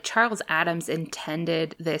Charles Addams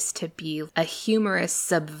intended this to be a humorous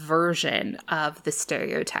subversion of the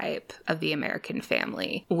stereotype of the American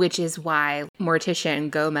family, which is why Morticia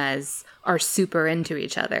and Gomez are super into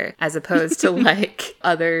each other, as opposed to like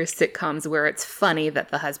other sitcoms where it's funny that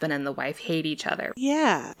the husband and the wife hate each other.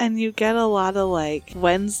 Yeah, and you get a lot of like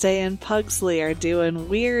Wednesday and Pugsley are doing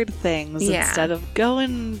weird things instead of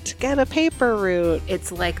going to get a paper route.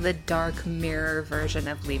 It's like the Dark Mirror version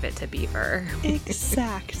of Leave It to Beaver.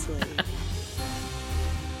 Exactly.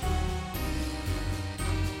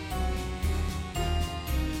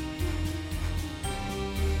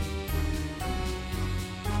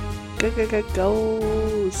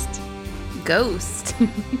 Ghost. Ghost. Ghost.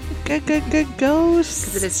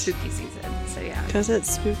 Because it is spooky season, so yeah. Because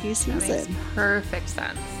it's spooky season. That makes perfect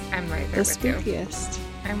sense. I'm right there with you. The spookiest.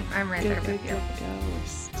 I'm right there with you.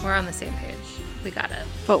 Ghost. We're on the same page. We got it.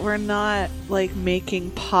 But we're not like making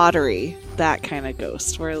pottery, that kind of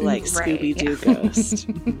ghost. We're like Scooby-Doo ghost.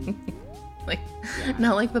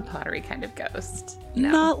 Not like the pottery kind of ghost. No.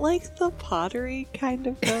 Not like the pottery kind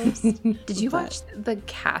of ghost. Did you watch the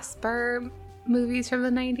Casper movies from the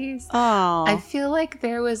 90s? Oh. I feel like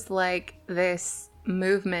there was like this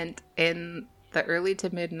movement in the early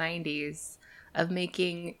to mid 90s of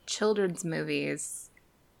making children's movies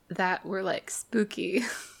that were like spooky.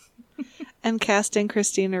 And casting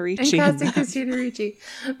Christina Ricci.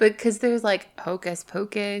 Because there's like Hocus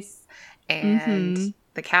Pocus and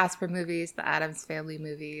the Casper movies, the Addams Family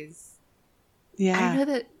movies. Yeah.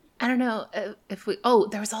 I don't know if we...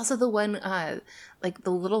 there was also the one, like the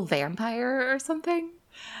little vampire or something.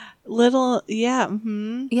 Yeah.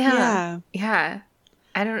 Mm-hmm. Yeah.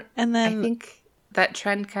 And then I think that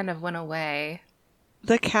trend kind of went away.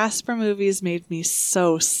 The Casper movies made me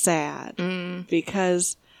so sad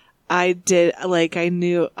because I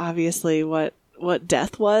knew obviously what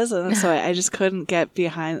death was, and so I just couldn't get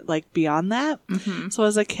beyond that. Mm-hmm. So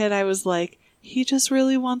as a kid, I was like, he just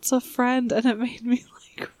really wants a friend, and it made me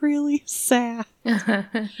like really sad.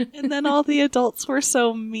 And then all the adults were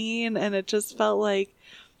so mean, and it just felt like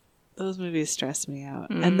those movies stressed me out.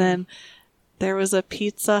 And then there was a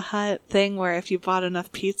Pizza Hut thing where if you bought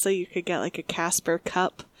enough pizza, you could get like a Casper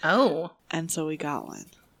cup. Oh. And so we got one.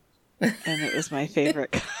 And it was my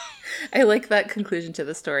favorite cup. I like that conclusion to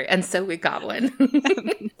the story. And so we got one.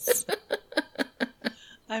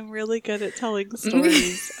 I'm really good at telling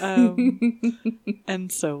stories.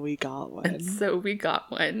 And so we got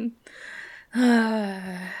one.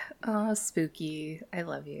 Oh, spooky. I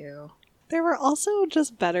love you. There were also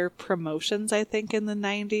just better promotions, I think, in the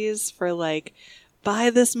 90s for like,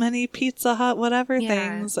 buy this many Pizza Hut whatever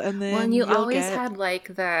things, and then you always had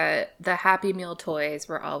like the Happy Meal toys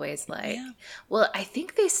were always like, well, I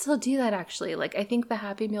think they still do that actually. Like I think the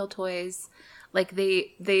Happy Meal toys, like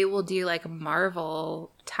they will do like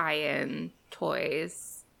Marvel tie-in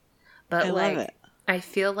toys, but love it. I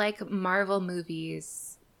feel like Marvel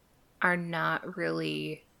movies are not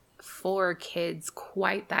really for kids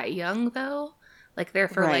quite that young though. Like they're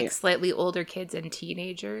for like slightly older kids and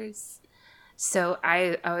teenagers. So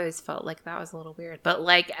I always felt like that was a little weird. But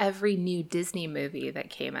like every new Disney movie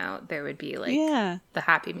that came out, there would be like the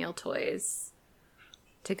Happy Meal toys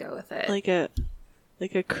to go with it. Like a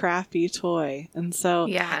crappy toy. And so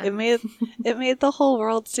it made the whole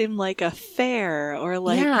world seem like a fair or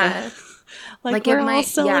like like we're all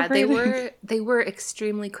celebrating. They were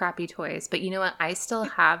extremely crappy toys. But you know what? I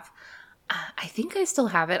think I still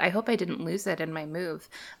have it. I hope I didn't lose it in my move.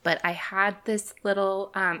 But I had this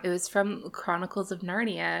little, it was from Chronicles of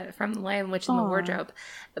Narnia, from The Lion, Witch, and the Wardrobe.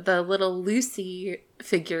 The little Lucy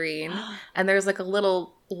figurine. And there's like a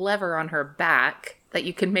little lever on her back that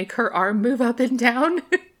you can make her arm move up and down.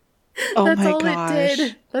 That's all it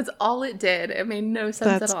did. That's all it did. It made no sense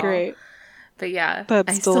at all. That's great. But yeah,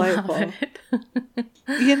 that's delightful.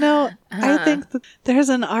 You know, I think that there's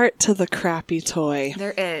an art to the crappy toy.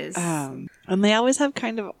 There is. And they always have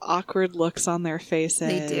kind of awkward looks on their faces.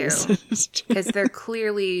 They do. Because they're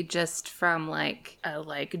clearly just from like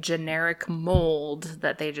a generic mold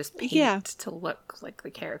that they just paint to look like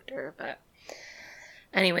the character. But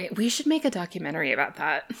anyway, we should make a documentary about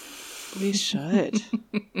that. We should.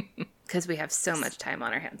 Because we have so much time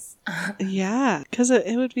on our hands. Yeah, because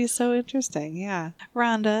it would be so interesting. Yeah.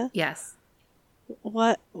 Rhonda. Yes.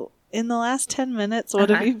 What, in the last 10 minutes, what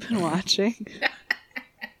have you been watching?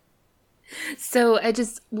 So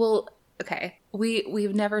okay.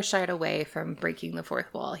 We've never shied away from breaking the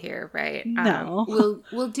fourth wall here, right? No.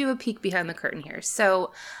 We'll do a peek behind the curtain here.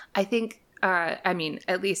 So I think,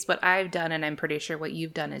 at least what I've done, and I'm pretty sure what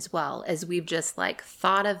you've done as well, is we've just like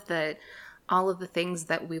thought of all of the things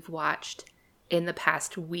that we've watched in the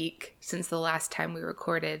past week since the last time we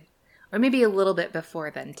recorded, or maybe a little bit before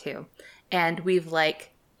then too. And we've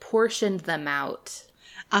like portioned them out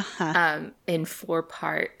in 4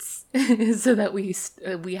 parts so that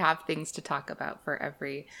we have things to talk about for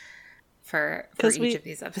each of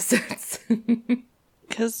these episodes.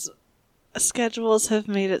 Because schedules have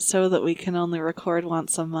made it so that we can only record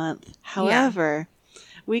once a month. However,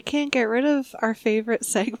 we can't get rid of our favorite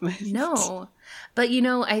segment. No. But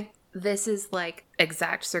this is like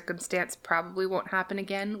exact circumstance probably won't happen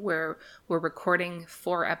again, where we're recording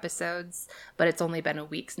 4 episodes, but it's only been a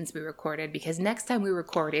week since we recorded, because next time we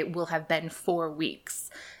record it will have been 4 weeks.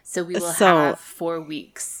 So we will have 4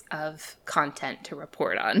 weeks of content to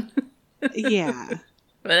report on. Yeah.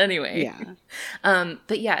 But anyway. Yeah.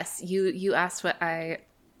 But yes, you asked what I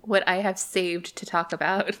have saved to talk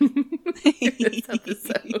about in this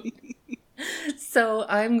episode. So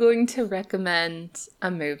I'm going to recommend a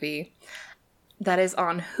movie that is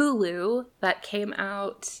on Hulu that came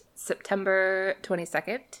out September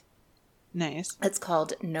 22nd. Nice. It's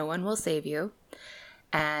called No One Will Save You.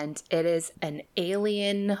 And it is an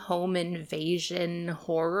alien home invasion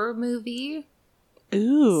horror movie.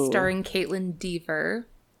 Ooh. Starring Caitlin Dever.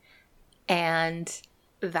 And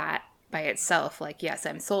that by itself, like, yes,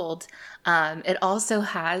 I'm sold. It also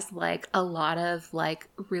has like a lot of like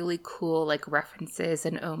really cool like references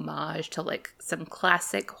and homage to like some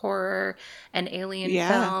classic horror and alien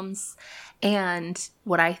films. And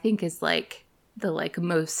what I think is like the like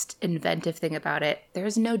most inventive thing about it,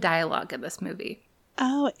 there's no dialogue in this movie.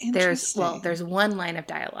 Oh, interesting. There's one line of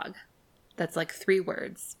dialogue that's like 3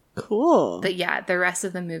 words. Cool. But yeah, the rest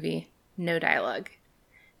of the movie, no dialogue.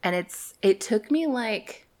 And it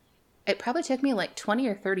probably took me like 20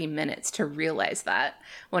 or 30 minutes to realize that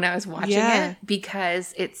when I was watching it,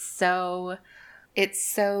 because it's so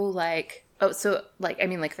like, I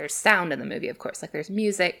mean, like there's sound in the movie, of course, like there's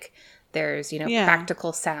music, there's,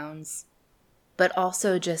 practical sounds, but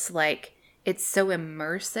also just like, it's so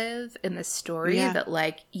immersive in the story that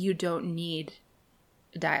like, you don't need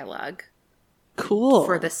dialogue. Cool.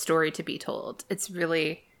 For the story to be told. It's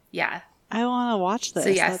really, I want to watch this. So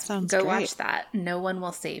yes, that sounds go great. watch that. No One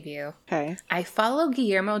Will Save You. Okay. I follow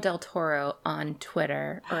Guillermo del Toro on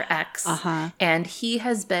Twitter or X, and he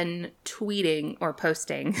has been tweeting or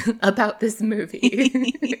posting about this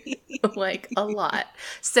movie like a lot.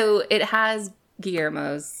 So it has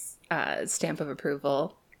Guillermo's stamp of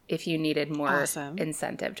approval if you needed more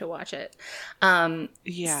incentive to watch it.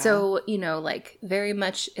 So, like very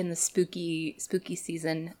much in the spooky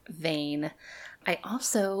season vein. I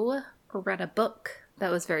also read a book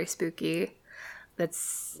that was very spooky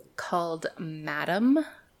that's called Madam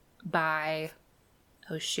by,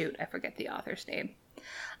 I forget the author's name.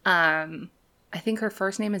 I think her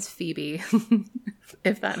first name is Phoebe,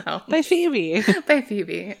 if that helps. By Phoebe. By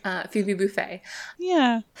Phoebe. Phoebe Buffay.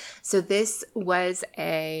 Yeah. So this was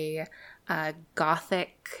a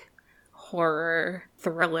gothic horror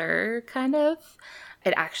thriller, kind of.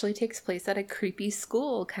 It actually takes place at a creepy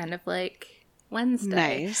school, kind of like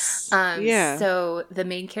Wednesday. Nice. So the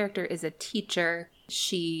main character is a teacher.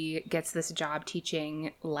 She gets this job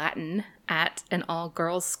teaching Latin at an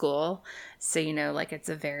all-girls school. So, like it's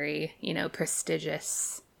a very,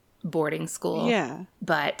 prestigious boarding school. Yeah.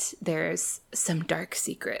 But there's some dark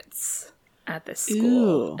secrets at this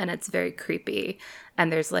school. Ooh. And it's very creepy. And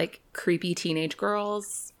there's like creepy teenage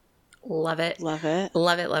girls. Love it. Love it.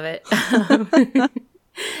 Love it, love it.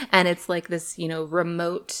 And it's like this,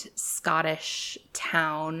 remote Scottish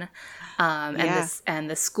town. And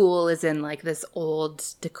the school is in like this old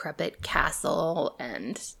decrepit castle,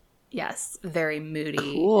 and yes, very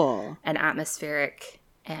moody and atmospheric.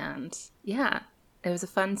 And yeah, it was a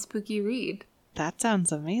fun, spooky read. That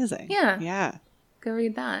sounds amazing. Yeah. Yeah. Go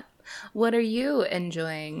read that. What are you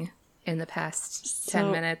enjoying in the past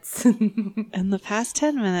 10 minutes? In the past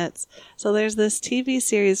 10 minutes. So there's this TV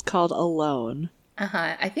series called Alone.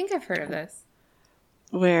 I think I've heard of this.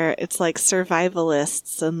 Where it's like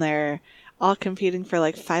survivalists and they're all competing for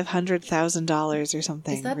like $500,000 or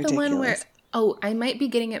something. Is that ridiculous. The one where... Oh, I might be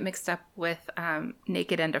getting it mixed up with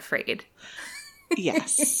Naked and Afraid.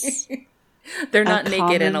 Yes. They're not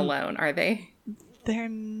naked and alone, are they? They're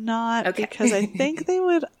not, because I think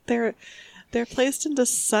they're placed into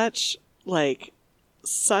such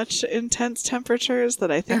intense temperatures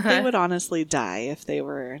that I think they would honestly die if they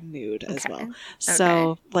were nude as well.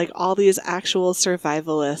 So like all these actual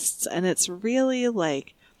survivalists, and it's really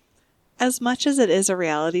like, as much as it is a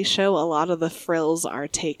reality show, a lot of the frills are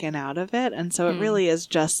taken out of it. And so it really is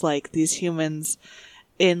just like these humans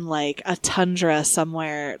in like a tundra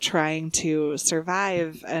somewhere trying to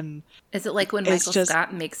survive. And is it like when Michael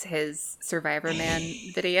Scott makes his Survivor Man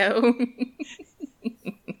video?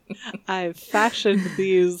 I've fashioned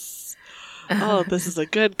these. Oh, this is a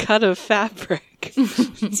good cut of fabric.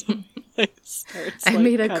 I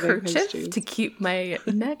made a kerchief to keep my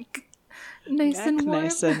neck nice and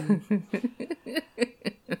warm.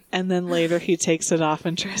 And then later he takes it off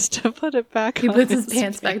and tries to put it back on. He puts his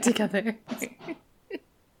pants back together.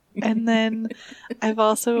 And then I've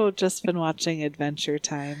also just been watching Adventure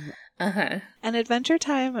Time. And Adventure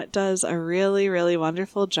Time does a really, really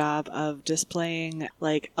wonderful job of displaying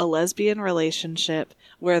like a lesbian relationship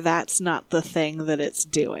where that's not the thing that it's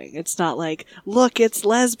doing. It's not like, look, it's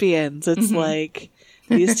lesbians. It's like,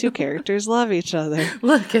 these two characters love each other.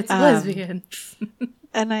 Look, it's lesbians.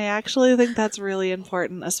 And I actually think that's really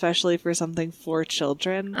important, especially for something for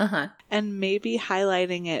children. And maybe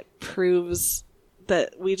highlighting it proves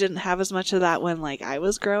that we didn't have as much of that when like I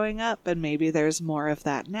was growing up, and maybe there's more of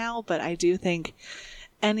that now. But I do think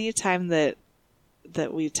anytime that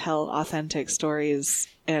we tell authentic stories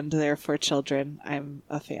and they're for children, I'm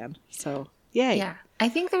a fan. So yay. Yeah. I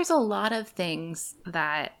think there's a lot of things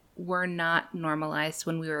that were not normalized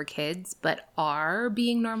when we were kids, but are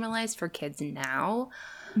being normalized for kids now.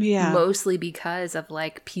 Yeah. Mostly because of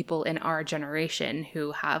like people in our generation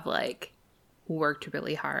who have like worked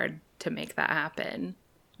really hard to make that happen.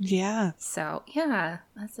 Yeah. So, yeah,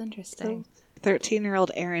 that's interesting. So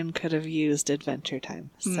 13-year-old Erin could have used Adventure Time.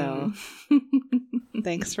 So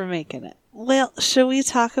thanks for making it. Well, should we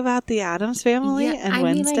talk about the Addams Family and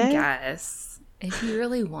Wednesday? I guess, if you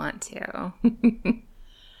really want to.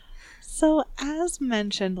 So, as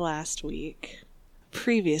mentioned last week,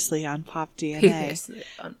 previously on Pop DNA,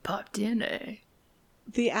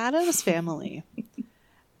 the Addams Family,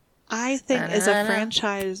 I think, is a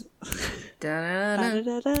franchise.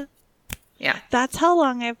 Yeah. That's how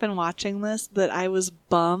long I've been watching this, that I was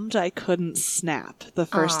bummed I couldn't snap the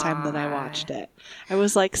first time that I watched it. I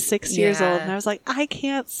was like 6 years old, and I was like, I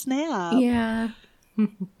can't snap. Yeah.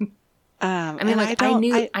 I mean, like,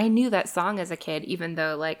 I knew that song as a kid, even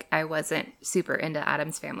though, like, I wasn't super into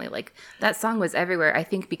Addams Family. Like, that song was everywhere, I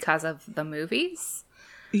think, because of the movies.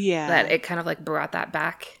 Yeah. That it kind of, like, brought that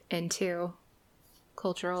back into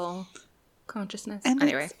cultural consciousness. And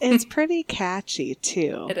anyway. It's pretty catchy,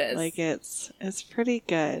 too. It is. Like, it's pretty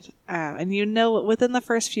good. And you know, within the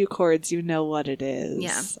first few chords, you know what it is.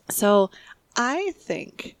 Yeah. So, I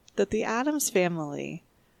think that the Addams Family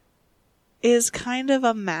is kind of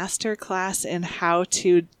a masterclass in how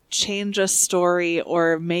to change a story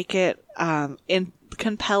or make it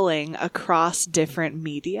compelling across different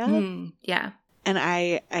media. Yeah. And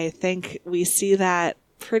I think we see that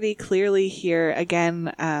pretty clearly here.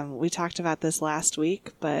 Again, we talked about this last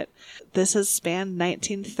week, but this has spanned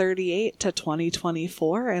 1938 to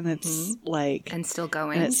 2024, and it's like... And still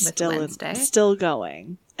going, and it's with still, Wednesday. Still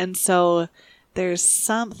going. And so there's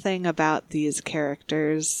something about these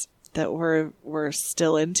characters that we're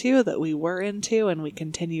still into, that we were into, and we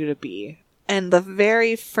continue to be. And the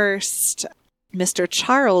very first Mr.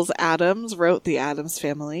 Charles Addams wrote The Addams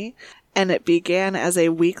Family, and it began as a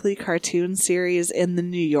weekly cartoon series in The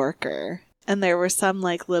New Yorker. And there were some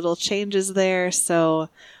like little changes there. So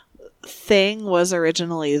Thing was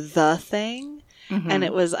originally The Thing, and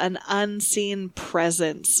it was an unseen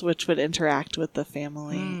presence which would interact with the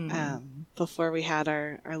family. Before we had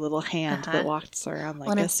our little hand that walked us around like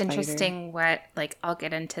a spider. It's interesting what, like, I'll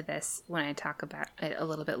get into this when I talk about it a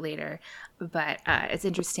little bit later, but it's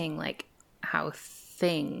interesting, like, how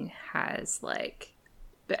Thing has, like,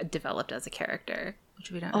 developed as a character, which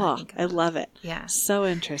we don't know. Oh, I love it. Yeah. So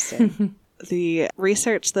interesting. The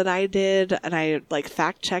research that I did, and I like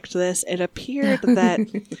fact checked this, it appeared that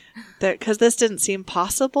because this didn't seem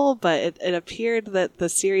possible, but it appeared that the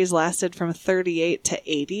series lasted from 38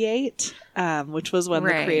 to 88, which was when the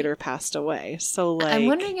creator passed away. So like, I'm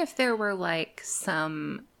wondering if there were like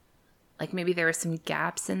some, like maybe there were some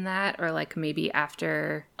gaps in that, or like maybe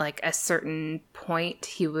after like a certain point,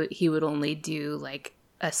 he would only do like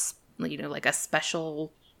a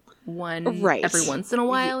special one every once in a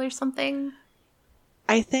while or something.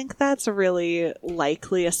 I think that's really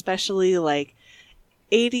likely, especially like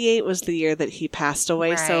 88 was the year that he passed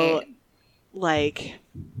away. So like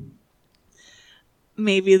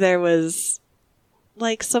maybe there was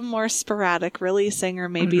like some more sporadic releasing, or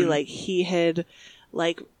maybe like he had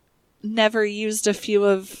like never used a few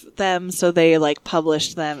of them, so they like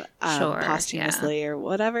published them posthumously or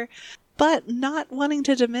whatever. But not wanting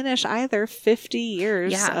to diminish either 50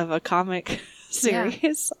 years of a comic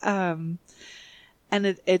series. And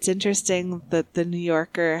it's interesting that the New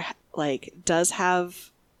Yorker like does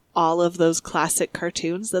have all of those classic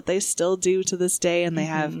cartoons that they still do to this day, and they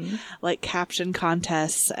have like caption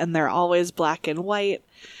contests, and they're always black and white.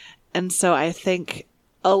 And so I think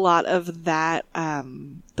a lot of that,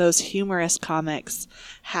 those humorous comics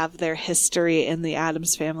have their history in the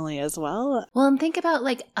Addams Family as well. Well, and think about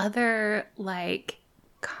like other like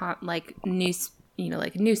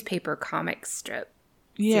newspaper comic strip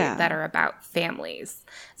that are about families.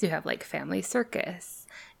 So you have like Family Circus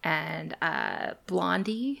and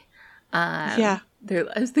Blondie. I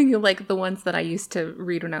was thinking like the ones that I used to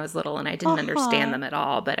read when I was little, and I didn't understand them at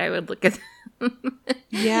all, but I would look at them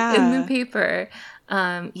in the paper.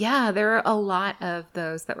 There are a lot of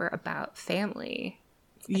those that were about family.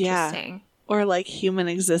 It's interesting. Or like Human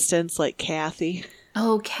Existence, like Kathy.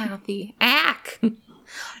 Oh, Kathy. Ack!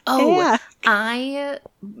 I,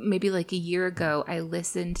 maybe like a year ago, I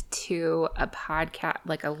listened to a podcast,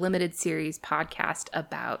 like a limited series podcast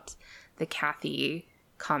about the Kathy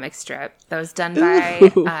comic strip that was done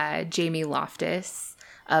by Jamie Loftus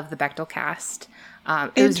of the Bechtel cast.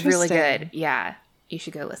 It was really good. Yeah, you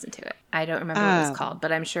should go listen to it. I don't remember what it was called,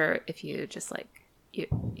 but I'm sure if you just like,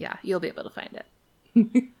 you'll be able to find it.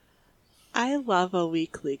 I love a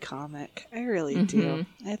weekly comic. I really do.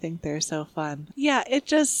 I think they're so fun. Yeah, it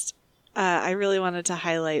just, I really wanted to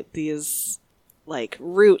highlight these like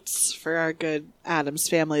roots for our good Addams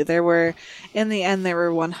Family. In the end, there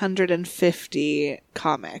were 150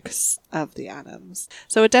 comics of the Addams.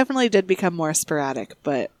 So it definitely did become more sporadic,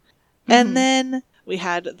 but, and then we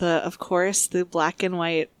had of course, the black and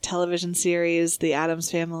white television series, The Addams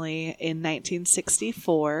Family in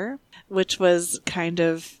 1964, which was kind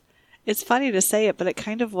of, it's funny to say it, but it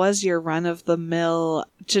kind of was your run-of-the-mill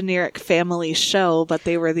generic family show, but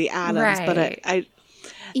they were the Addams. Right. But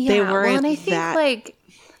they weren't. Well, and I think, like,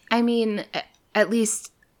 I mean, at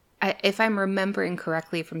least if I'm remembering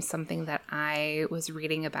correctly from something that I was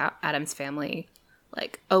reading about Addams Family,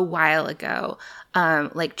 like a while ago,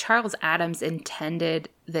 like Charles Addams intended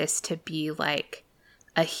this to be like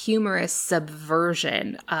a humorous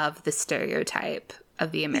subversion of the stereotype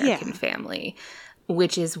of the American family.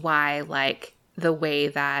 Which is why, like, the way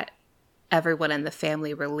that everyone in the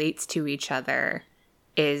family relates to each other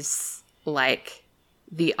is, like,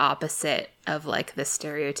 the opposite of, like, the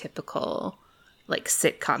stereotypical, like,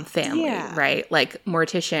 sitcom family, right? Like,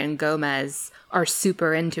 Morticia and Gomez are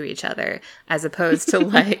super into each other, as opposed to,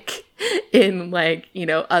 like, in, like, you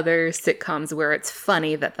know, other sitcoms where it's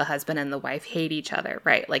funny that the husband and the wife hate each other,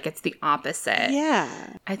 right? Like, it's the opposite.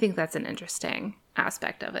 Yeah. I think that's an interesting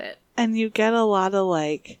aspect of it. And you get a lot of,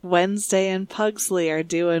 like, Wednesday and Pugsley are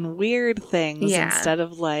doing weird things instead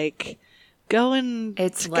of, like, going to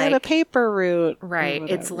get a paper route. Right.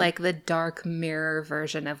 It's like the Dark Mirror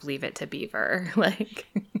version of Leave It to Beaver. Like,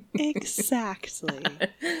 exactly.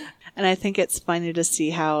 And I think it's funny to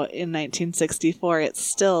see how in 1964 it's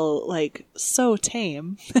still, like, so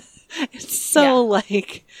tame. It's so,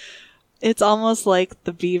 like... It's almost like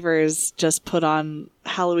the Beavers just put on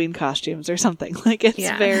Halloween costumes or something. Like, it's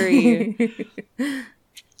very...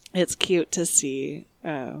 It's cute to see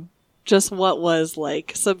just what was,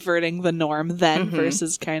 like, subverting the norm then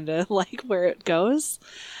versus kind of, like, where it goes.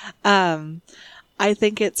 I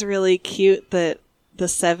think it's really cute that the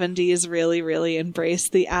 70s really, really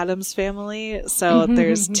embraced the Addams Family. So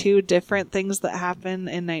there's two different things that happen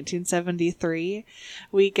in 1973.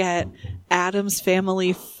 We get Addams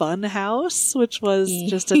Family Funhouse, which was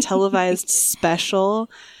just a televised special.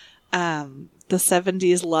 The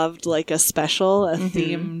 70s loved like a special, a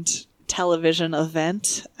themed television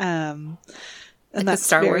event. And like that's the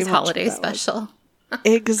Star Wars holiday special.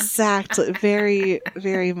 Exactly. Very,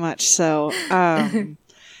 very much so.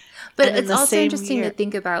 But it's also interesting to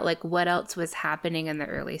think about, like, what else was happening in the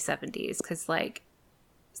early 70s. Because, like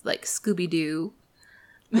Scooby-Doo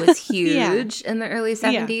was huge in the early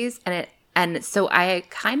 70s. Yeah. And so I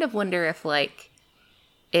kind of wonder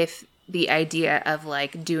if the idea of,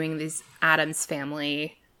 like, doing these Addams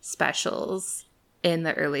Family specials in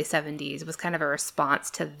the early 70s was kind of a response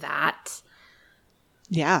to that.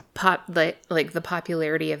 Yeah. Like the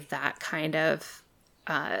popularity of that kind of...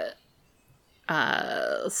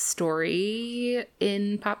 story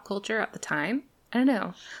in pop culture at the time. I don't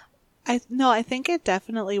know. I think it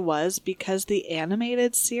definitely was, because the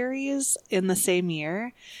animated series in the same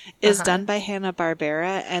year is done by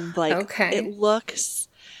Hanna-Barbera, and like it looks,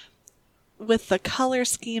 with the color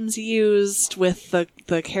schemes used, with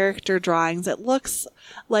the character drawings, it looks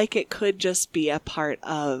like it could just be a part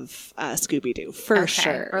of Scooby-Doo for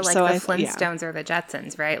sure. Or like the Flintstones or the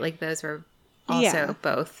Jetsons, right? Like those were also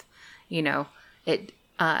both, you know,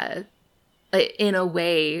 in a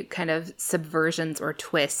way, kind of subversions or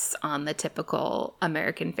twists on the typical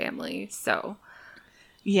American family. So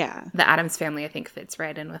yeah, the Addams Family, I think, fits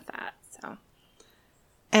right in with that. So,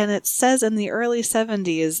 and it says in the early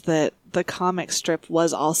 70s that the comic strip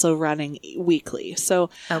was also running weekly. So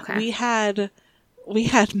we had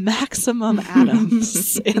Maximum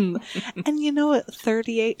Addams and you know, at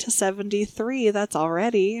 38 to 73, that's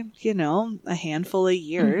already, you know, a handful of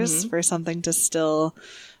years for something to still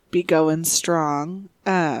be going strong.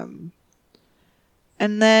 And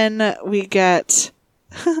then we get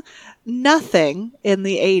nothing in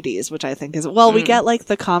the 80s, which I think is, we get like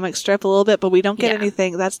the comic strip a little bit, but we don't get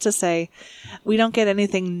anything. That's to say, we don't get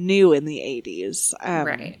anything new in the 80s.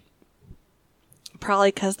 Right.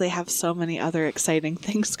 Probably because they have so many other exciting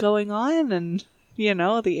things going on, and you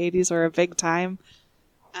know, the 80s were a big time.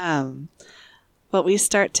 But we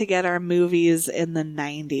start to get our movies in the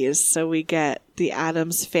 90s. So we get The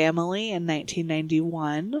Addams Family in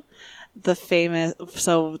 1991.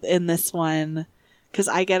 So in this one, because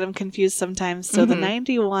I get them confused sometimes. So the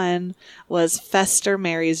 91 was Fester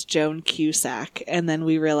marries Joan Cusack, and then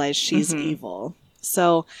we realize she's evil.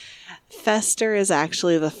 So Fester is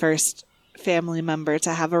actually the first family member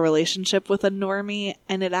to have a relationship with a normie,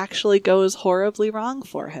 and it actually goes horribly wrong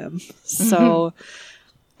for him. So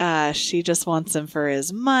she just wants him for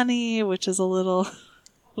his money, which is a little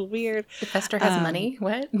weird. Fester has money?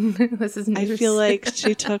 What? This is news. I feel like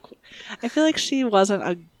she wasn't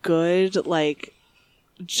a good, like,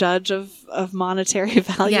 judge of monetary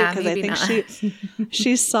value, because I think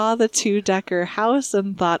she saw the 2-decker house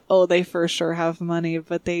and thought, oh, they for sure have money,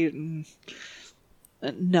 but they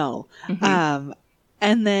no.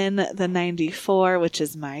 And then the 94, which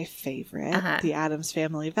is my favorite, The Addams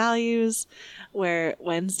Family Values, where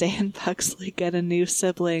Wednesday and Pugsley get a new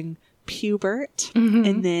sibling, Pubert,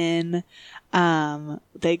 and then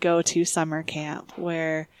they go to summer camp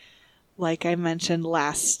where, like I mentioned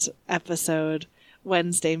last episode,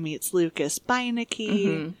 Wednesday meets Lucas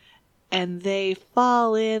Beinecke, and they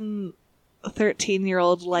fall in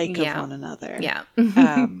 13-year-old like of one another. Yeah.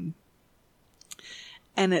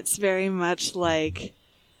 And it's very much like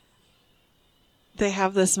they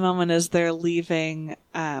have this moment as they're leaving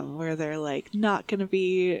where they're like not going to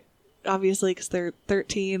be, obviously, because they're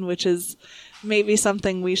 13, which is maybe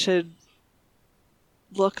something we should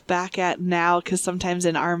look back at now, because sometimes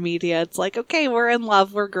in our media it's like, okay, we're in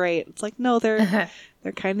love, we're great. It's like, no, they're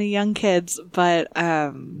kind of young kids. But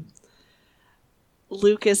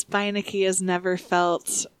Lucas Beinecke has never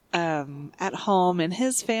felt at home in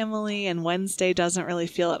his family, and Wednesday doesn't really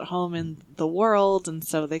feel at home in the world, and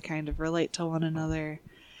so they kind of relate to one another.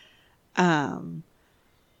 It's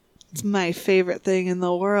my favorite thing in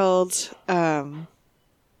the world. Love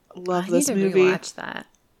this movie. I need to rewatch that.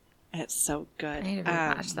 It's so good. I need to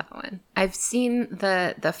rewatch that one. I've seen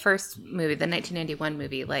the first movie, the 1991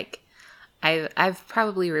 movie. Like, I've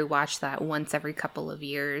probably rewatched that once every couple of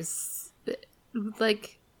years,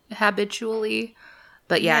 like habitually.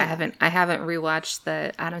 But yeah, I haven't rewatched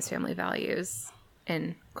the Addams Family Values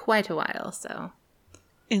in quite a while. So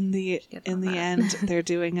in the end, they're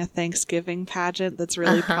doing a Thanksgiving pageant that's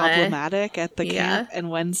really problematic at the camp, and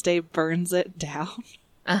Wednesday burns it down.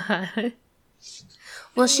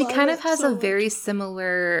 Well, she kind of has a very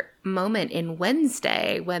similar moment in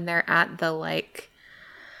Wednesday when they're at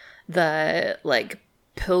the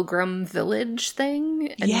Pilgrim Village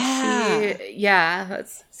thing. And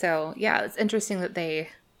it's interesting that they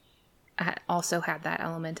also had that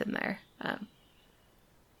element in there.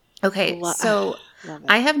 Okay, so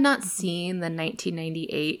I have not seen the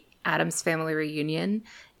 1998 Addams Family Reunion.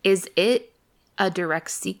 Is it a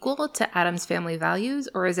direct sequel to Addams Family Values,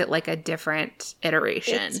 or is it like a different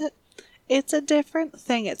iteration? It's a different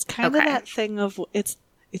thing. It's kind of that thing of it's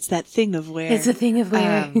that thing of where it's a thing of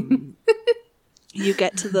where you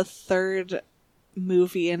get to the third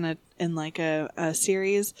movie in a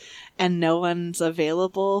series, and no one's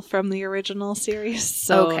available from the original series.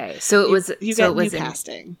 So so it was new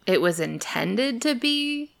casting. It was intended to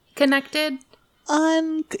be connected.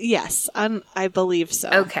 Yes, I believe so.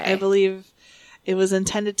 Okay, I believe it was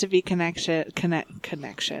intended to be connection.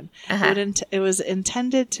 It was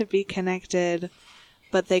intended to be connected,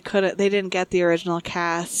 but they didn't get the original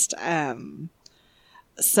cast.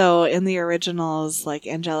 So in the originals, like,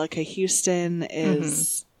 Angelica Houston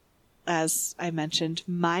is, as I mentioned,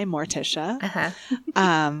 my Morticia.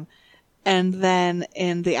 And then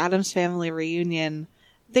in the Addams Family Reunion,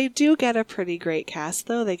 they do get a pretty great cast,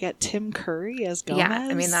 though. They get Tim Curry as Gomez. Yeah,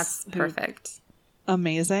 I mean, that's perfect.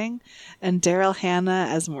 Amazing. And Daryl Hannah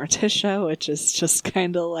as Morticia, which is just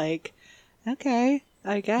kind of like, okay,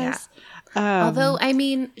 I guess. Although, I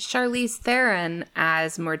mean, Charlize Theron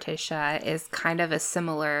as Morticia is kind of a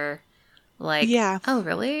similar, like, yeah. Oh,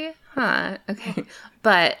 really? Huh. Okay.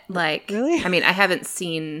 But, like, really? I mean, I haven't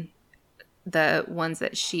seen the ones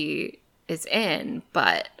that she is in,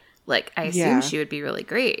 but, like, I assume she would be really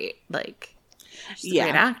great. Like, she's a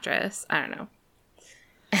great actress. I don't know.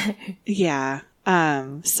 Yeah.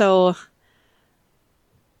 So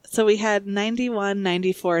we had 91,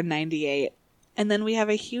 94, 98. And then we have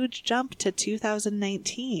a huge jump to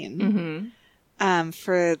 2019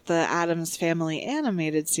 for the Addams Family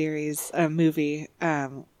animated series movie,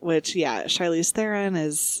 which, Charlize Theron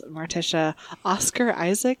is Morticia. Oscar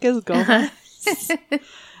Isaac is Gomez.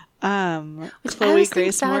 Chloe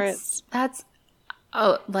Grace Moritz. That's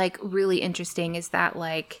like, really interesting is that,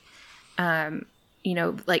 like, you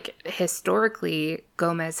know, like, historically,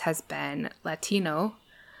 Gomez has been Latino.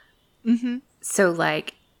 Mm-hmm. So,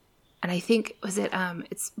 like, and I think,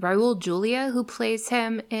 it's Raul Julia who plays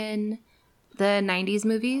him in the 90s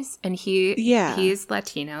movies, and he's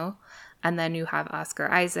Latino. And then you have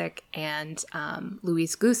Oscar Isaac and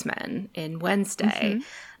Luis Guzman in Wednesday.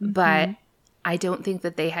 Mm-hmm. But I don't think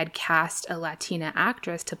that they had cast a Latina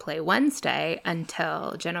actress to play Wednesday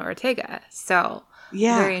until Jenna Ortega. So,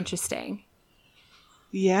 very interesting.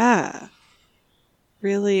 Yeah.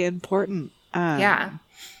 Really important. Yeah.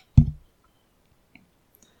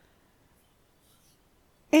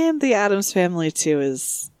 And the Addams Family, too,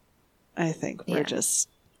 is, I think, we're just...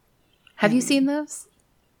 Have you seen those?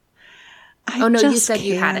 You said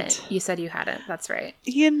you hadn't. You said you hadn't. That's right.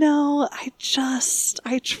 You know, I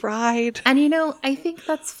tried. And, you know, I think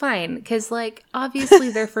that's fine. Because, like,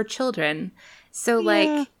 obviously they're for children. So,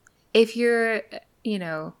 like, if you're, you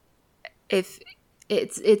know, if...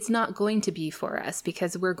 It's not going to be for us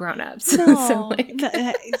because we're grown-ups. No. So, like...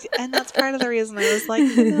 and that's part of the reason I was like,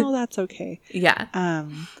 no, that's okay. Yeah.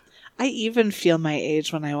 I even feel my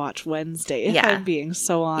age when I watch Wednesday, if I'm being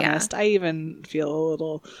so honest. I even feel a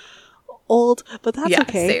little old, but that's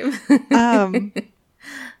okay. Same.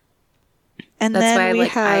 And that's then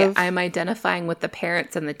why I'm identifying with the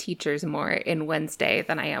parents and the teachers more in Wednesday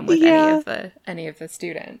than I am with any of the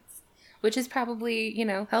students, which is probably, you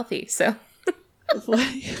know, healthy. So...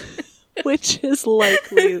 Which is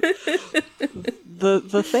likely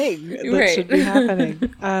the thing that should be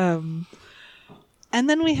happening. And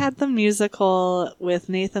then we had the musical with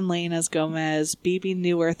Nathan Lane as Gomez, Bebe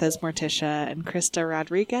Neuwirth as Morticia, and Krista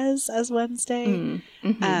Rodriguez as Wednesday.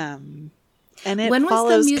 Mm-hmm. And it when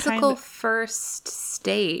follows was the musical first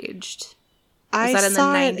staged? Was that in the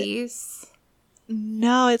 90s?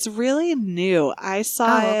 No, it's really new. I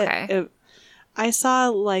saw it. I saw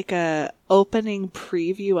like a opening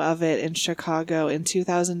preview of it in Chicago in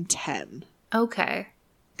 2010. Okay.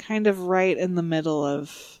 Kind of right in the middle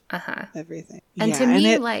of everything. And to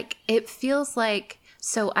me, like, it feels like...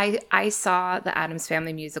 So I saw the Addams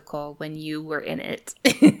Family musical when you were in it.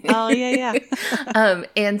 Oh, yeah.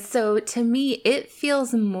 And so to me, it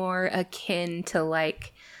feels more akin to,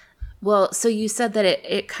 like... Well, so you said that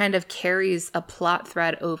it kind of carries a plot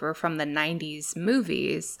thread over from the 90s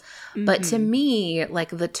movies. Mm-hmm. But to me, like,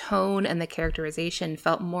 the tone and the characterization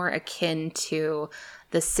felt more akin to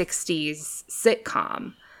the 60s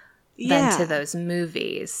sitcom than to those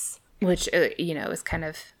movies. Which, you know, is kind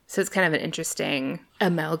of... So it's kind of an interesting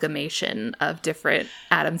amalgamation of different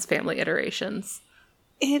Addams Family iterations.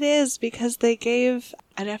 It is, because they gave...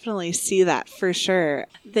 I definitely see that for sure.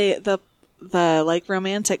 The like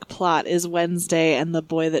romantic plot is Wednesday and the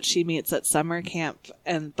boy that she meets at summer camp,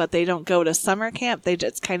 but they don't go to summer camp.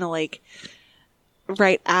 It's kind of like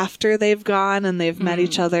right after they've gone and they've met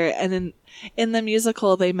each other. And in the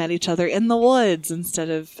musical, they met each other in the woods instead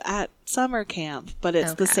of at summer camp, but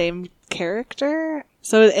it's the same character.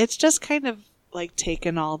 So it's just kind of like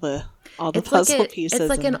taken all the puzzle pieces. It's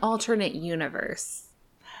like an alternate universe.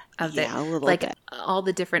 Of a little like bit. All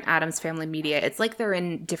the different Addams Family media, it's like they're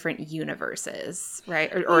in different universes,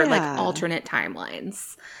 right? Or like alternate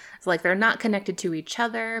timelines. It's like they're not connected to each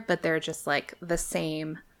other, but they're just like the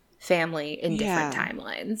same family in different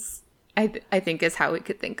timelines. I think is how we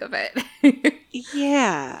could think of it.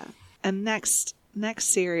 Yeah. And next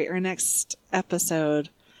series or next episode,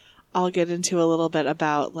 I'll get into a little bit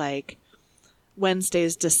about like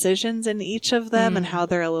Wednesday's decisions in each of them and how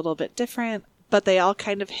they're a little bit different. But they all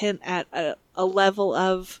kind of hint at a level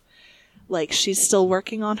of, like, she's still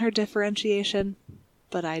working on her differentiation.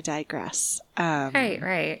 But I digress.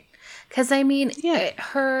 Right. Because, I mean,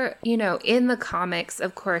 her, you know, in the comics,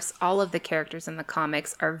 of course, all of the characters in the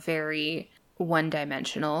comics are very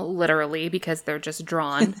one-dimensional, literally, because they're just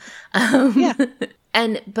drawn.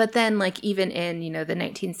 But then, like, even in, you know, the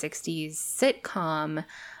 1960s sitcom...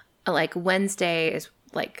 like Wednesday is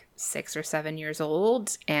like 6 or 7 years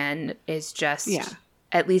old and is just,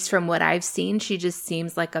 at least from what I've seen, she just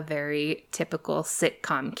seems like a very typical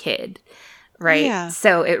sitcom kid, right? Yeah.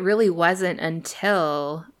 So it really wasn't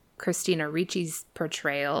until Christina Ricci's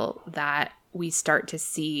portrayal that we start to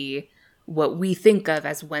see what we think of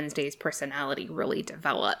as Wednesday's personality really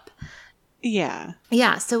develop. Yeah.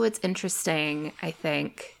 Yeah, so it's interesting, I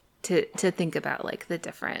think, to think about like the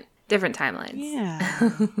different timelines.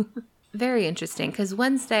 Yeah. Very interesting, because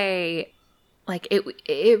Wednesday, like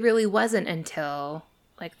it really wasn't until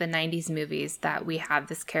like the 90s movies that we have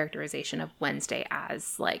this characterization of Wednesday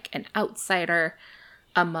as like an outsider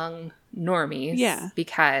among normies. Yeah.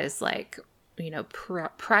 Because like, you know,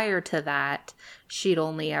 prior to that, she'd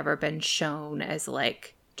only ever been shown as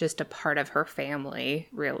like just a part of her family,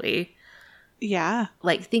 really. Yeah.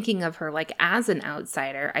 Like thinking of her like as an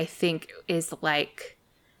outsider, I think is like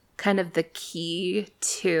kind of the key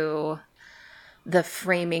to the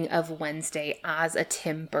framing of Wednesday as a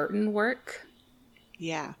Tim Burton work.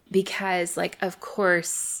 Yeah. Because, like, of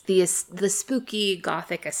course, the spooky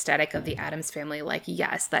gothic aesthetic of the Addams Family, like,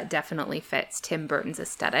 yes, that definitely fits Tim Burton's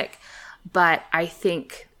aesthetic. But I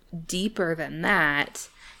think deeper than that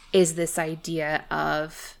is this idea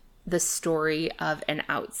of the story of an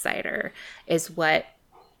outsider is what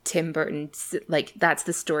Tim Burton, like, that's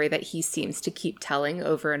the story that he seems to keep telling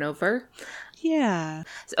over and over. Yeah.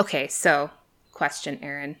 Okay, so question,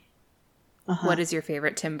 Erin. What is your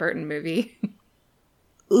favorite Tim Burton movie?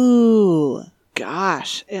 Ooh,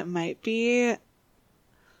 gosh, it might be.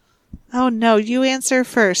 Oh no, you answer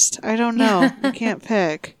first. I don't know. I can't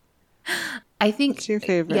pick. I think. What's your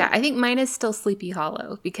favorite? Yeah, I think mine is still Sleepy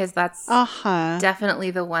Hollow because that's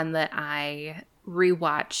definitely the one that I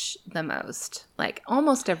rewatch the most, like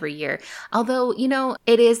almost every year. Although, you know,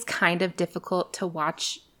 it is kind of difficult to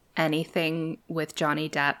watch anything with Johnny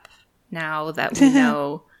Depp now that we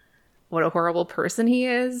know what a horrible person he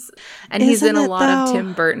is. And he's in a lot of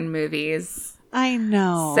Tim Burton movies. I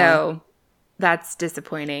know. So that's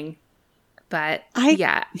disappointing. But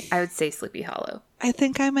yeah, I would say Sleepy Hollow. I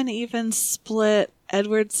think I'm an even split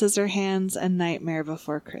Edward Scissorhands and Nightmare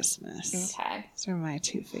Before Christmas. Okay. Those are my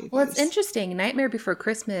two favorites. Well, it's interesting. Nightmare Before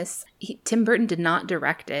Christmas, Tim Burton did not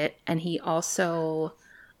direct it. And he also,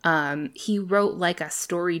 he wrote like a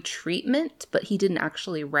story treatment, but he didn't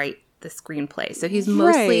actually write the screenplay. So he's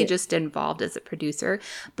mostly just involved as a producer.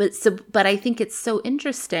 But I think it's so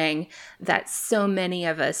interesting that so many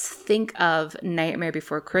of us think of Nightmare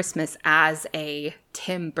Before Christmas as a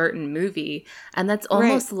Tim Burton movie. And that's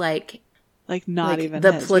almost like not even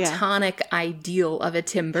the platonic ideal of a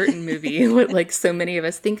Tim Burton movie, what like so many of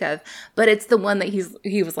us think of. But it's the one that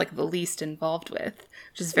he was like the least involved with,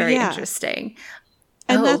 which is very interesting.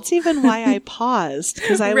 And that's even why I paused,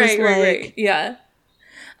 because I was like, yeah.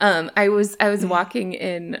 I was walking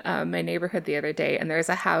in my neighborhood the other day, and there's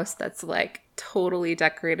a house that's like totally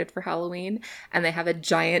decorated for Halloween, and they have a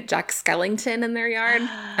giant Jack Skellington in their yard.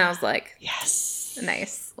 And I was like, yes,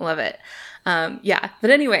 nice, love it. Yeah, but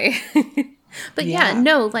anyway, but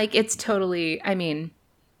no, like it's totally. I mean,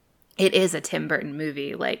 it is a Tim Burton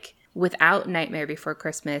movie. Like without Nightmare Before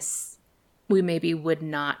Christmas, we maybe would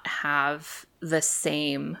not have the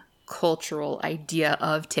same cultural idea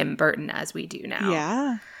of Tim Burton as we do now.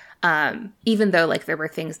 Yeah. Even though like there were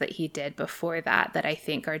things that he did before that I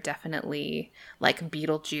think are definitely like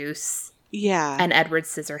Beetlejuice. Yeah. And Edward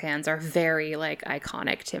Scissorhands are very like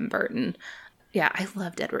iconic Tim Burton. Yeah, I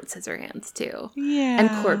loved Edward Scissorhands too. Yeah. And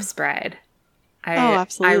Corpse Bride.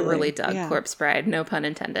 Absolutely. I really dug Corpse Bride, no pun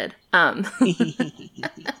intended. But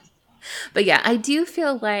yeah, I do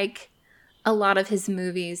feel like a lot of his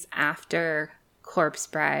movies after Corpse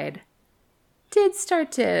Bride did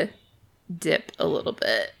start to dip a little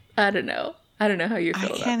bit. I don't know how you feel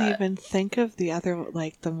about that. I can't even think of the other,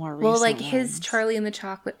 like the more recent Well, like ones. his Charlie and the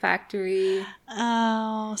Chocolate Factory.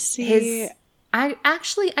 Oh, see.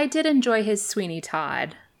 I did enjoy his Sweeney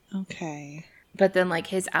Todd. Okay. But then like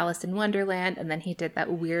his Alice in Wonderland, and then he did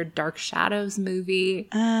that weird Dark Shadows movie.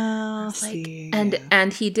 Oh, see.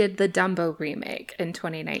 And he did the Dumbo remake in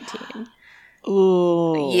 2019.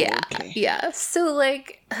 Oh, yeah, okay. Yeah. So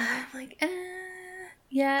like, I'm like,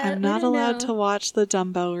 yeah. I'm not allowed to watch the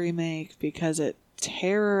Dumbo remake because it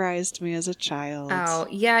terrorized me as a child. Oh,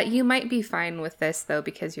 yeah. You might be fine with this though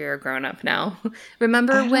because you're a grown up now.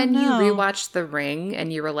 Remember when you rewatched The Ring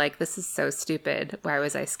and you were like, "This is so stupid. Why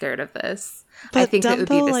was I scared of this?" But I think Dumbo it would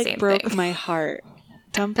be the same broke thing. my heart.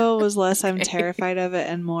 Dumbo was less I'm terrified of it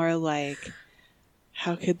and more like,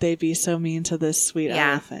 how could they be so mean to this sweet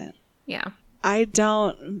elephant? Yeah. I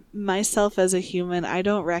don't, myself as a human, I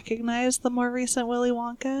don't recognize the more recent Willy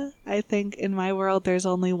Wonka. I think in my world there's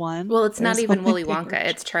only one. Well, it's not even Willy Wonka.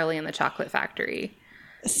 It's Charlie and the Chocolate Factory.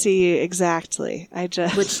 See, exactly.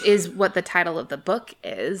 Which is what the title of the book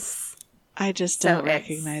is. I just don't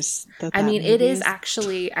recognize that. I mean, it is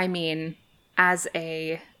actually, I mean, as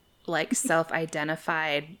a like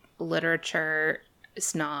self-identified literature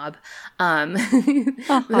snob,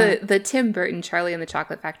 the Tim Burton Charlie and the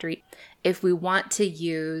Chocolate Factory, if we want to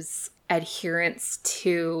use adherence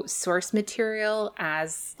to source material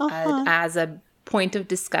as a point of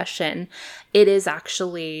discussion, it is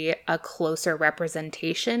actually a closer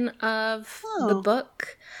representation of the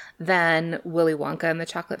book than Willy Wonka and the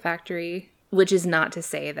Chocolate Factory, which is not to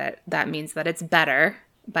say that means that it's better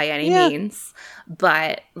by any means,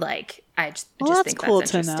 but like I just think cool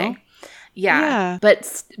that's interesting. Yeah, but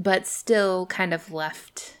still kind of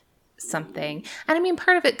left something. And I mean,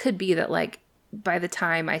 part of it could be that like by the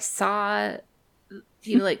time I saw,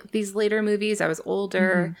 you know, like these later movies, I was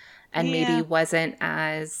older and maybe wasn't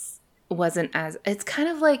as. It's kind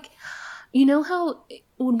of like, you know how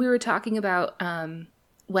when we were talking about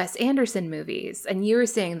Wes Anderson movies, and you were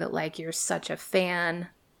saying that like you're such a fan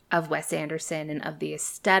of Wes Anderson and of the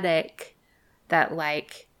aesthetic that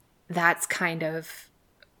like that's kind of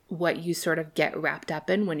what you sort of get wrapped up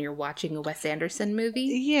in when you're watching a Wes Anderson movie.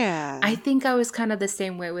 Yeah. I think I was kind of the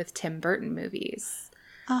same way with Tim Burton movies.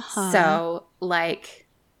 So, like,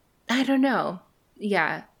 I don't know.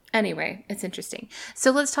 Yeah. Anyway, it's interesting.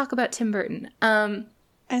 So let's talk about Tim Burton.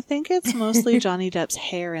 I think it's mostly Johnny Depp's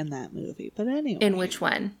hair in that movie, but anyway. In which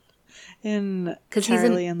one? In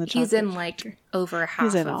Charlie and the Chocolate He's in like over half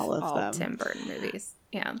he's in of all them. Tim Burton movies.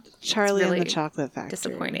 Yeah. Charlie really and the Chocolate Factory.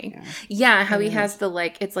 Disappointing. Yeah, how he has the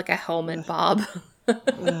like, it's like a helmet bob.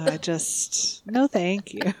 I just, no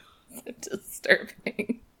thank you. So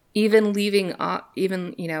disturbing. Even leaving,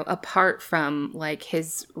 you know, apart from like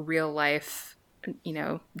his real life, you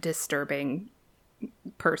know, disturbing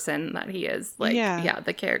person that he is. Like,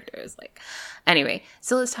 the character is like. Anyway,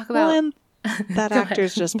 so let's talk about. Well, that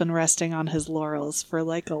actor's just been resting on his laurels for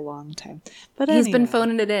like a long time. But anyway. He's been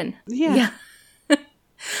phoning it in. Yeah.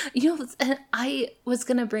 You know, I was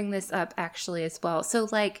going to bring this up actually as well. So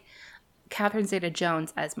like Catherine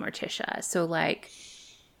Zeta-Jones as Morticia. So like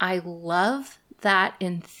I love that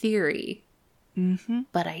in theory,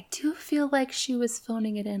 but I do feel like she was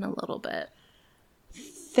phoning it in a little bit.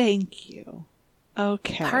 Thank you.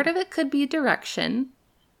 Okay. Part of it could be direction.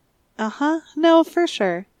 No, for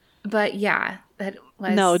sure. But yeah, that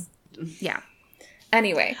was... No. Yeah.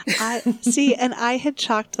 Anyway. And I had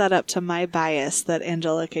chalked that up to my bias that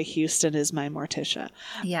Angelica Houston is my Morticia.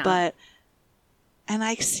 Yeah. And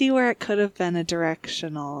I see where it could have been a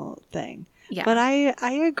directional thing. Yeah. But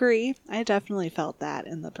I agree. I definitely felt that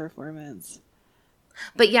in the performance.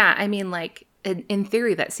 But yeah, I mean, like, in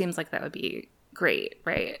theory, that seems like that would be great,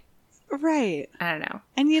 right? Right. I don't know.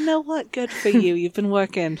 And you know what? Good for you. You've been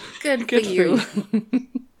working. Good for you.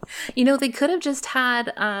 You know, they could have just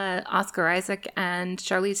had Oscar Isaac and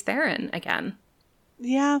Charlize Theron again.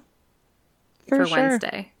 Yeah. For sure.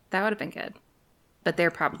 Wednesday. That would have been good. But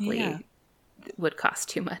they're probably would cost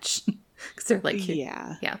too much. Because they're like,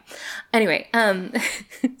 yeah. Anyway,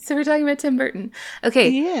 so we're talking about Tim Burton. Okay.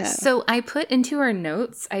 Yeah. So I put into our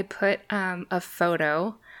notes, a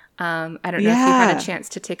photo. I don't know if you had a chance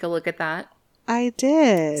to take a look at that. I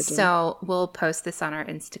did. So we'll post this on our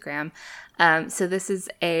Instagram. So this is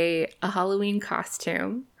a Halloween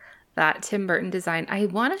costume that Tim Burton designed. I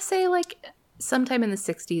want to say like sometime in the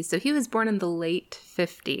 60s. So he was born in the late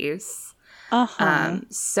 50s.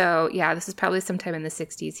 So yeah, this is probably sometime in the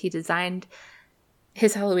 60s. He designed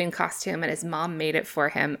his Halloween costume and his mom made it for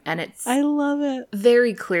him. And I love it.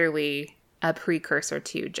 Very clearly a precursor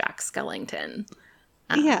to Jack Skellington.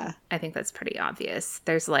 I think that's pretty obvious.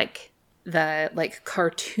 There's like the like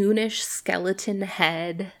cartoonish skeleton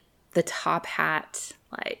head, the top hat,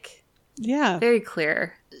 like very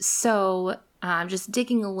clear. So just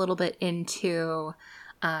digging a little bit into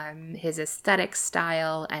his aesthetic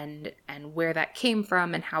style and where that came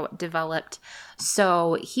from and how it developed.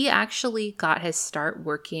 So he actually got his start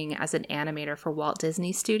working as an animator for Walt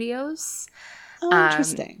Disney Studios. Oh,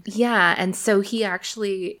 interesting. Yeah, and so he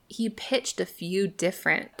pitched a few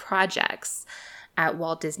different projects at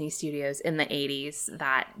Walt Disney Studios in the 80s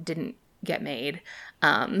that didn't get made.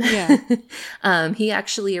 He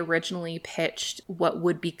actually originally pitched what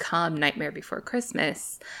would become Nightmare Before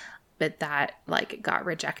Christmas, but that like got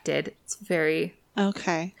rejected. It's very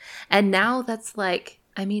okay. And now that's like,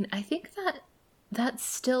 I mean, I think that's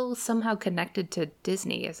still somehow connected to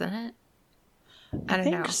Disney, isn't it? I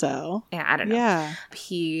don't know. So. Yeah, I don't know. Yeah.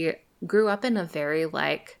 He grew up in a very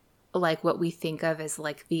like what we think of as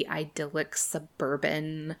like the idyllic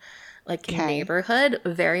suburban like neighborhood,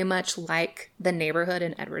 very much like the neighborhood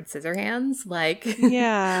in Edward Scissorhands. Like,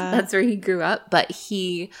 that's where he grew up. But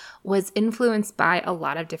he was influenced by a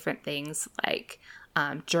lot of different things, like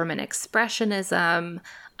German Expressionism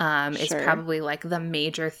is probably like the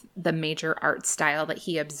major art style that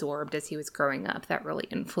he absorbed as he was growing up that really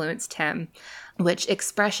influenced him, which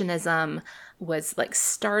Expressionism was like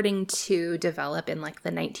starting to develop in like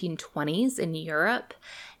the 1920s in Europe.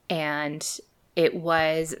 And it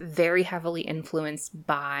was very heavily influenced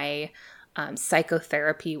by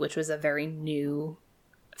psychotherapy, which was a very new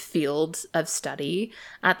field of study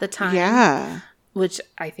at the time. Yeah. Which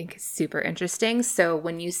I think is super interesting. So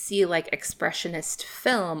when you see like expressionist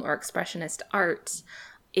film or expressionist art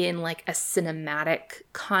in like a cinematic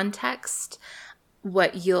context,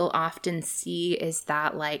 what you'll often see is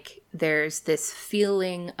that like there's this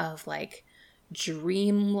feeling of like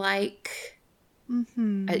dreamlike,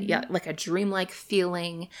 like a dreamlike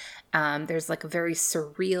feeling. There's like a very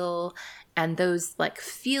surreal, and those like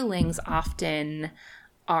feelings often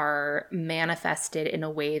are manifested in a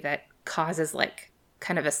way that causes like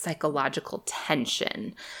kind of a psychological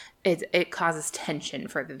tension. It causes tension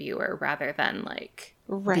for the viewer rather than like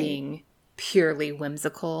being purely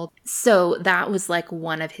whimsical. So that was like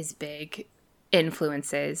one of his big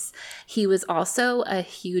influences. He was also a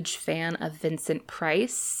huge fan of Vincent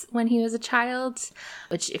Price when he was a child,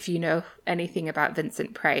 which if you know anything about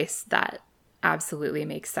Vincent Price, that absolutely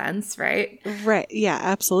makes sense, right? Right. Yeah,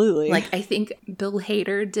 absolutely. Like, I think Bill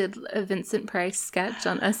Hader did a Vincent Price sketch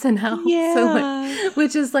on SNL. Yeah. So, like,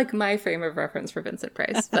 which is like my frame of reference for Vincent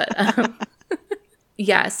Price. But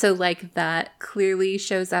yeah, so like that clearly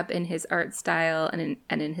shows up in his art style and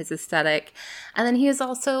in his aesthetic. And then he is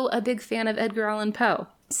also a big fan of Edgar Allan Poe.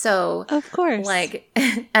 So, of course, like,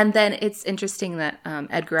 and then it's interesting that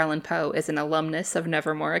Edgar Allan Poe is an alumnus of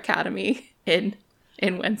Nevermore Academy in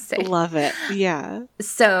Wednesday. Love it. Yeah.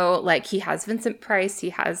 So, like, he has Vincent Price, he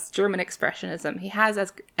has German Expressionism, he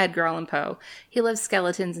has Edgar Allan Poe, he loves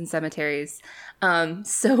skeletons and cemeteries.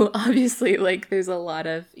 So, obviously, like, there's a lot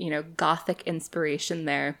of, Gothic inspiration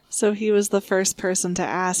there. So, he was the first person to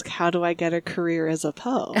ask, how do I get a career as a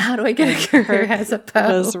Poe? How do I get a career as a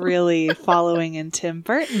Poe? Was really following in Tim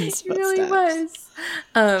Burton's footsteps. He really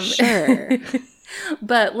was. Sure.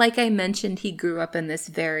 But like I mentioned, he grew up in this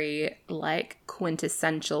very like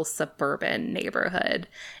quintessential suburban neighborhood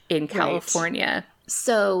in California. Right.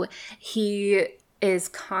 So he is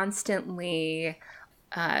constantly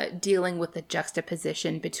dealing with the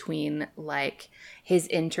juxtaposition between like his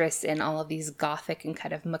interests in all of these Gothic and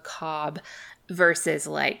kind of macabre versus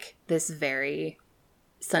like this very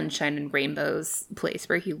sunshine and rainbows place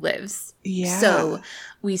where he lives. Yeah. So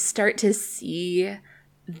we start to see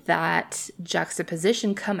that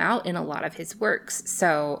juxtaposition come out in a lot of his works.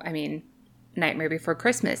 So, I mean, Nightmare Before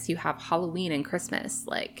Christmas, you have Halloween and Christmas,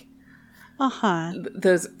 like,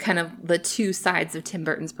 those kind of the two sides of Tim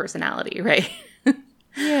Burton's personality, right?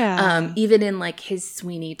 Yeah. Even in like his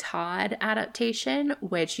Sweeney Todd adaptation,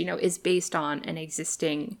 which, is based on an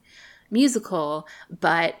existing musical,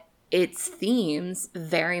 but its themes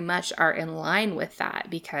very much are in line with that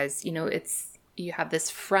because, you have this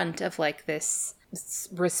front of like this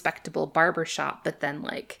respectable barbershop, but then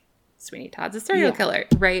like Sweeney Todd's a serial killer,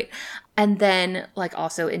 right? And then like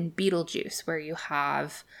also in Beetlejuice, where you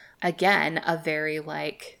have again a very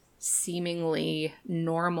like seemingly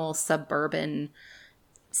normal suburban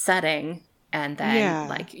setting, and then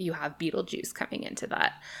like you have Beetlejuice coming into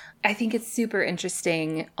that. I think it's super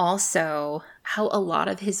interesting also how a lot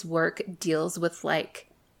of his work deals with like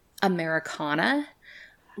Americana.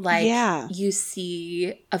 Like, you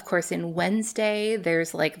see, of course, in Wednesday,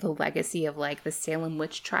 there's, like, the legacy of, like, the Salem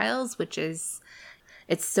witch trials, which is,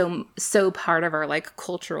 it's so part of our, like,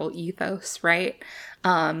 cultural ethos, right?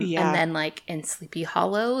 And then, like, in Sleepy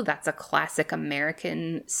Hollow, that's a classic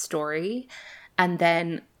American story. And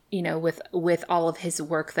then, with all of his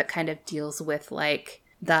work that kind of deals with, like,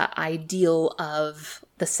 the ideal of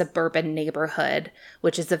the suburban neighborhood,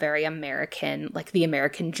 which is a very American, like the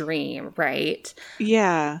American dream, right?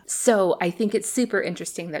 Yeah. So I think it's super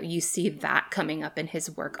interesting that you see that coming up in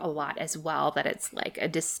his work a lot as well, that it's like a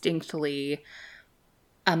distinctly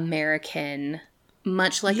American,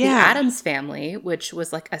 much like the Addams Family, which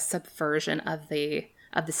was like a subversion of the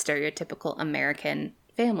stereotypical American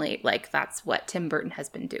family. Like that's what Tim Burton has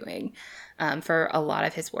been doing for a lot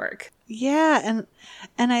of his work. Yeah,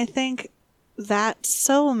 and I think that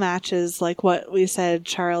so matches like what we said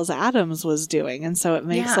Charles Addams was doing, and so it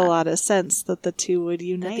makes a lot of sense that the two would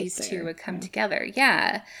unite. That these two would come together.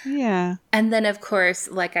 Yeah. Yeah. And then, of course,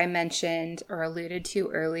 like I mentioned or alluded to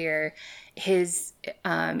earlier, he's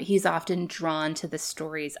often drawn to the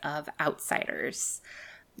stories of outsiders.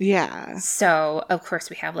 Yeah. So, of course,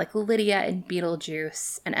 we have like Lydia and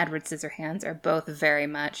Beetlejuice and Edward Scissorhands are both very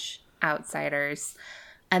much outsiders.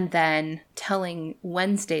 And then telling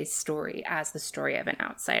Wednesday's story as the story of an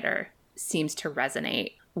outsider seems to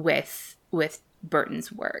resonate with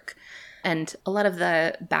Burton's work. And a lot of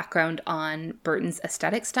the background on Burton's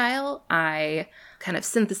aesthetic style, I kind of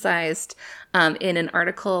synthesized in an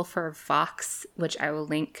article for Vox, which I will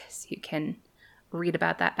link so you can read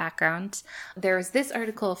about that background. There was this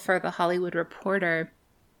article for The Hollywood Reporter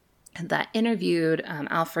that interviewed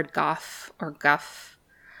Alfred Goff, or Guff,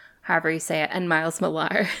 however you say it, and Miles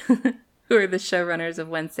Millar, who are the showrunners of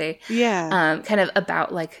Wednesday. Yeah. Kind of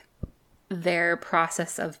about like their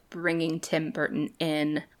process of bringing Tim Burton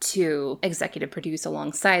in to executive produce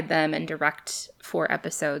alongside them and direct 4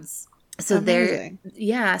 episodes. So Amazing.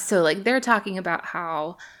 So like they're talking about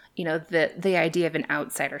how, you know, the idea of an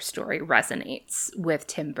outsider story resonates with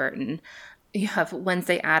Tim Burton. You have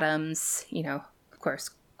Wednesday Addams, you know, of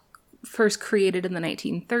course, first created in the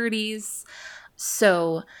 1930s.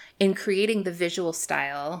 So in creating the visual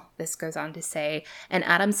style, this goes on to say, an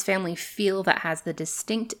Addams Family feel that has the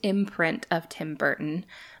distinct imprint of Tim Burton,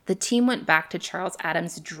 the team went back to Charles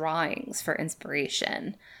Addams' drawings for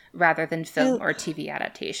inspiration rather than film or TV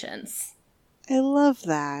adaptations. I love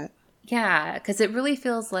that. Yeah, because it really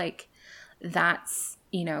feels like that's,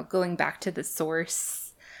 you know, going back to the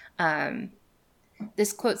source.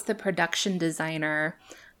 This quotes the production designer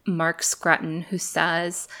Mark Scrutton, who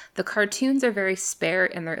says, the cartoons are very spare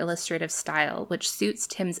in their illustrative style, which suits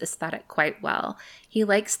Tim's aesthetic quite well. He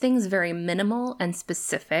likes things very minimal and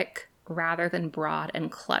specific rather than broad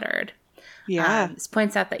and cluttered. Yeah. This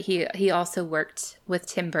points out that he also worked with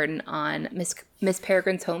Tim Burton on Miss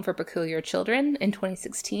Peregrine's Home for Peculiar Children in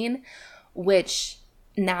 2016, which,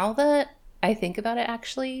 now that I think about it,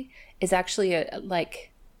 actually is actually a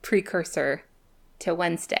like precursor to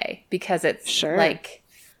Wednesday, because it's like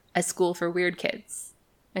a school for weird kids.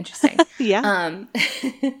 Interesting. Yeah.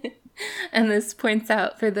 And this points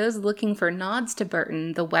out, for those looking for nods to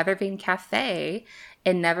Burton, the Weathervane Cafe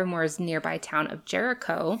in Nevermore's nearby town of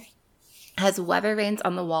Jericho has weather vanes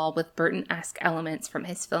on the wall with Burton-esque elements from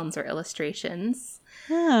his films or illustrations.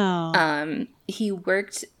 Oh. He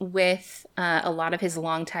worked with a lot of his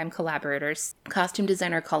longtime collaborators. Costume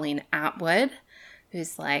designer Colleen Atwood,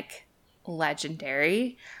 who's like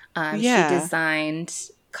legendary. She designed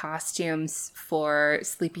costumes for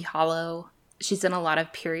Sleepy Hollow. She's done a lot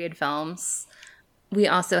of period films. We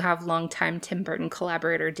also have longtime Tim Burton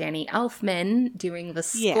collaborator Danny Elfman doing the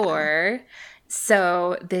score.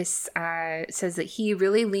 So this says that he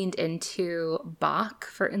really leaned into Bach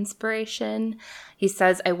for inspiration. He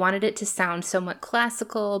says, I wanted it to sound somewhat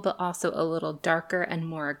classical, but also a little darker and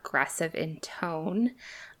more aggressive in tone.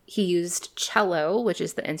 He used cello, which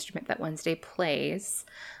is the instrument that Wednesday plays.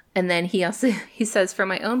 And then he says, for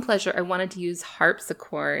my own pleasure, I wanted to use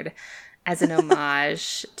harpsichord as an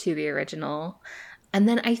homage to the original. And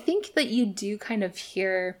then I think that you do kind of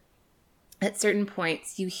hear, at certain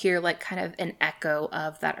points, you hear like kind of an echo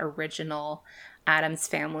of that original Addams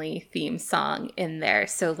Family theme song in there.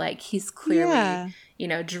 So like he's clearly, you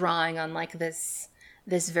know, drawing on like this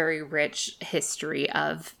very rich history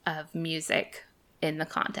of music in the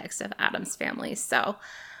context of Addams Family. So...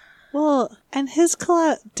 Well, and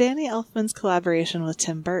Danny Elfman's collaboration with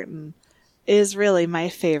Tim Burton is really my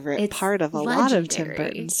favorite part of a lot of Tim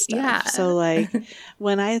Burton stuff. Yeah. So like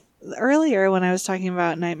earlier when I was talking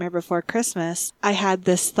about Nightmare Before Christmas, I had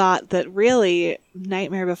this thought that really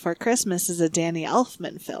Nightmare Before Christmas is a Danny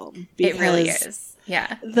Elfman film. It really is.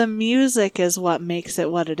 Yeah. The music is what makes it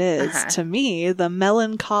what it is. To me, the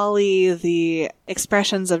melancholy, the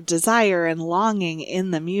expressions of desire and longing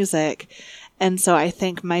in the music. And so I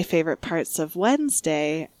think my favorite parts of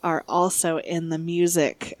Wednesday are also in the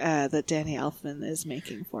music that Danny Elfman is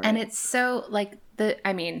making for it. And it's so, like,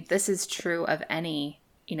 this is true of any,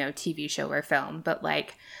 you know, TV show or film, but,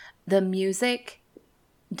 like, the music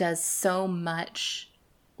does so much,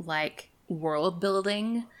 like, world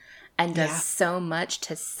building and does so much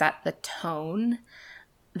to set the tone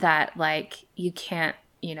that, like, you can't,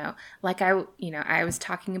 you know, like, I was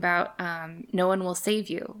talking about No One Will Save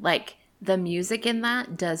You, like, the music in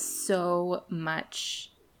that does so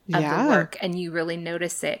much of the work, and you really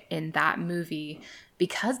notice it in that movie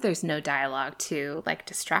because there's no dialogue to like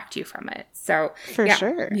distract you from it. So for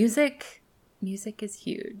sure, music Music is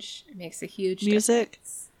huge. It makes a huge music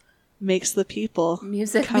difference. Makes the people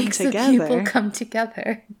music come makes together. The people come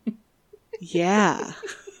together. Yeah.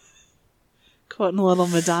 Quoting a little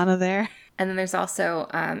Madonna there. And then there's also,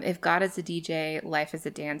 if God is a DJ, life is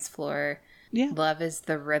a dance floor. Yeah. Love is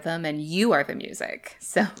the rhythm, and you are the music.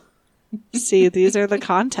 So, see, these are the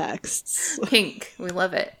contexts. Pink, we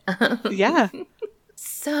love it. Yeah.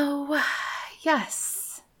 So,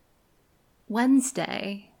 yes,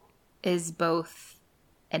 Wednesday is both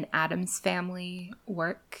an Addams Family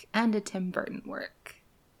work and a Tim Burton work.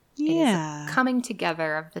 Yeah. It is a coming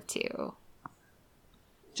together of the two.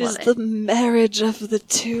 Just the marriage of the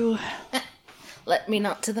two. Let me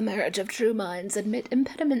not to the marriage of true minds admit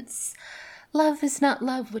impediments. Love is not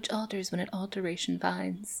love which alters when it alteration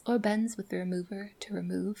finds, or bends with the remover to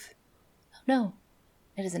remove. Oh no,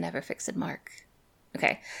 it is a never fixed mark.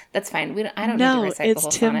 Okay, that's fine. I don't need to recite the whole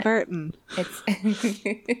Tim sonnet. Burton. It's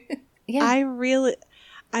yeah.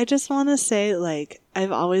 I just want to say, like,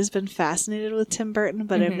 I've always been fascinated with Tim Burton,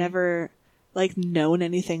 but I've never, like, known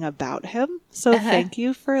anything about him. So thank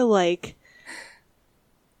you for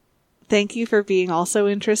being also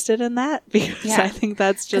interested in that, because I think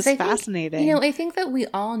that's just fascinating. I think that we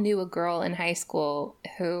all knew a girl in high school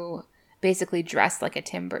who basically dressed like a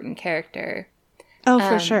Tim Burton character. Oh,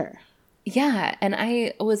 for sure. Yeah, and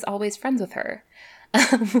I was always friends with her.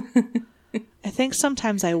 I think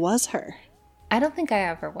sometimes I was her. I don't think I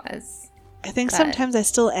ever was. I think sometimes I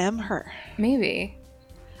still am her. Maybe.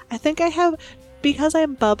 I think I have, because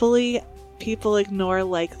I'm bubbly, people ignore,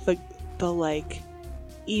 like, the like,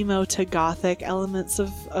 emo to gothic elements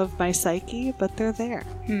of my psyche, but they're there.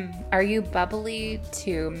 Are you bubbly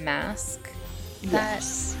to mask that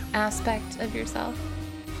aspect of yourself?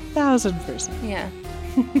 1000%. Yeah.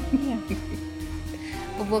 Yeah.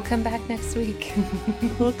 We'll come back next week.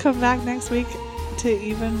 We'll come back next week to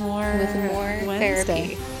even more with more Wednesday.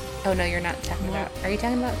 therapy. Oh no, you're not talking about. Are you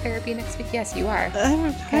talking about therapy next week? Yes, you are.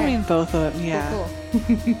 I mean both of them. Yeah. Cool.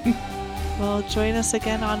 Well, join us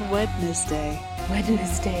again on Wednesday.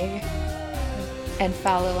 And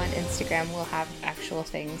follow on Instagram. We'll have actual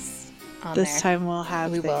things on this there. Time we'll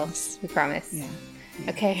have things. Will. We promise. Yeah.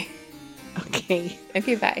 Okay. Okay.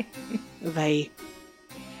 Okay, bye. Bye.